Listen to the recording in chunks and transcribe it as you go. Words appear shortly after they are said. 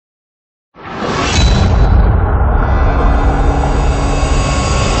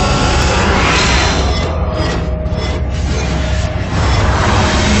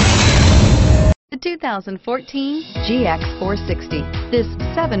2014 GX 460. This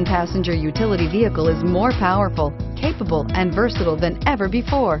 7-passenger utility vehicle is more powerful, capable, and versatile than ever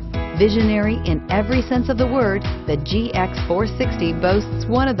before. Visionary in every sense of the word, the GX 460 boasts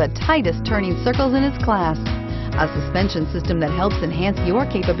one of the tightest turning circles in its class, a suspension system that helps enhance your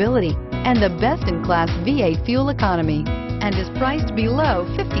capability, and the best-in-class V8 fuel economy, and is priced below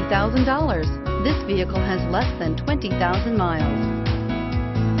 $50,000. This vehicle has less than 20,000 miles.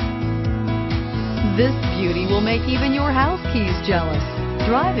 This beauty will make even your house keys jealous.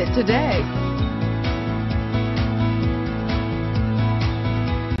 Drive it today.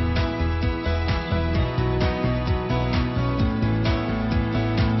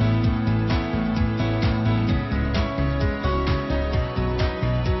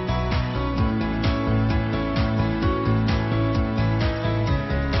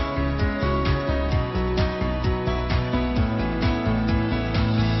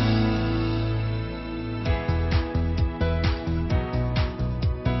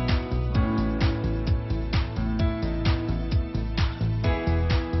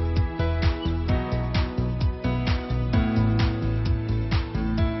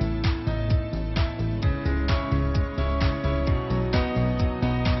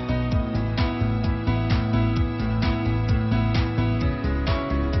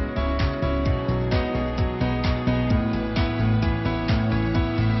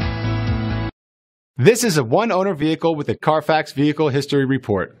 This is a one-owner vehicle with a Carfax Vehicle History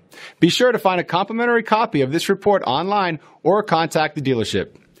Report. Be sure to find a complimentary copy of this report online or contact the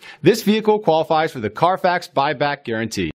dealership. This vehicle qualifies for the Carfax Buyback Guarantee.